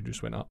 Residual value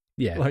just went up.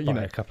 Yeah, by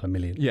a couple of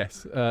million.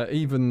 Yes,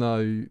 even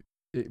though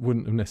it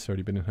wouldn't have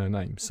necessarily been in her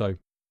name. So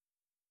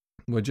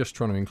we're just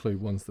trying to include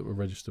ones that were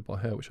registered by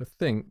her, which I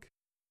think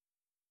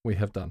we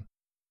have done.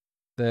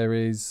 There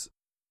is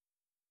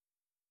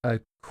a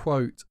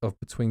quote of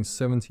between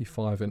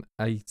 75 and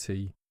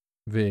 80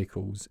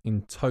 vehicles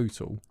in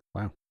total.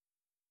 Wow.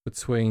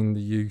 Between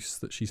the use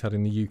that she's had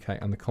in the UK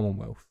and the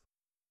Commonwealth.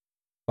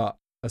 But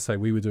I say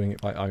we were doing it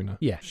by ownership.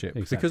 Yeah,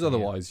 exactly, because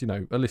otherwise,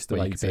 a list of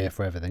 80. You could be here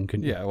forever then,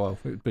 couldn't you? Yeah, well,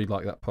 it would be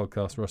like that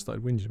podcast where I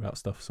started whinging about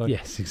stuff. So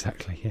yes,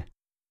 exactly, yeah.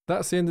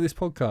 That's the end of this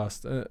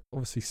podcast.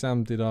 Obviously,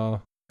 Sam did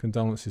our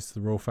condolences to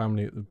the royal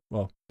family.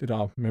 Did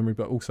our memory,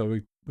 but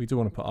also we do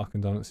want to put our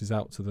condolences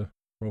out to the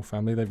royal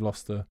family. They've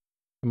lost a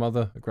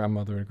mother, a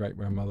grandmother, and a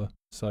great-grandmother.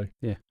 So,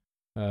 we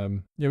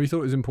thought it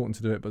was important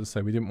to do it, but as I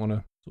say, we didn't want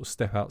to sort of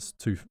step out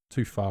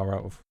too far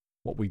out of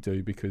what we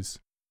do, because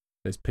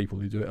there's people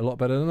who do it a lot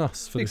better than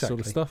us for this sort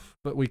of stuff.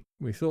 But we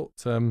thought,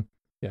 do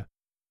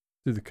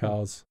the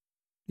cars.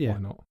 Yeah. Why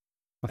not?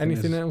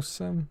 Anything else?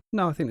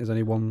 No, I think there's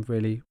only one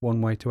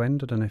way to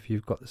end. I don't know if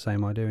you've got the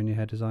same idea in your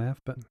head as I have,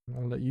 but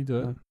I'll let you do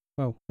it.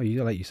 I'll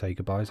let you say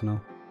goodbyes and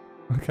I'll...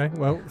 Okay,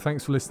 well,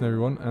 thanks for listening,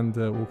 everyone, and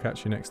we'll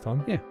catch you next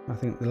time. Yeah, I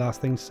think the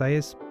last thing to say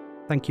is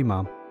thank you,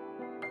 Mum.